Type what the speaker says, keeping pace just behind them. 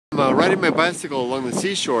riding my bicycle along the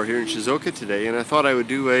seashore here in Shizuoka today, and I thought I would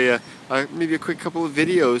do maybe a quick couple of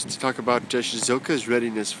videos to talk about Shizuoka's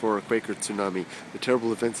readiness for a quake or tsunami. The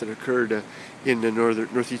terrible events that occurred in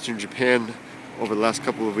northeastern Japan over the last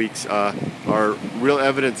couple of weeks are real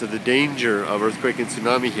evidence of the danger of earthquake and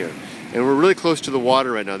tsunami here. And we're really close to the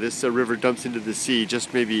water right now. This river dumps into the sea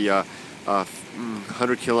just maybe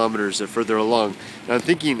 100 kilometers further along. And I'm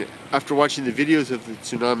thinking, after watching the videos of the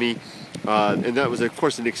tsunami, and that was of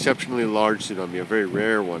course an exceptionally large tsunami, a very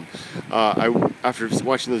rare one, after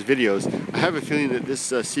watching those videos, I have a feeling that this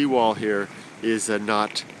seawall here is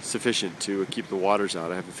not sufficient to keep the waters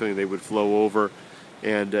out. I have a feeling they would flow over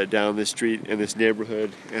and down this street and this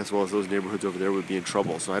neighborhood, as well as those neighborhoods over there, would be in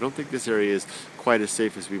trouble. So I don't think this area is quite as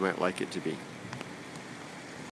safe as we might like it to be.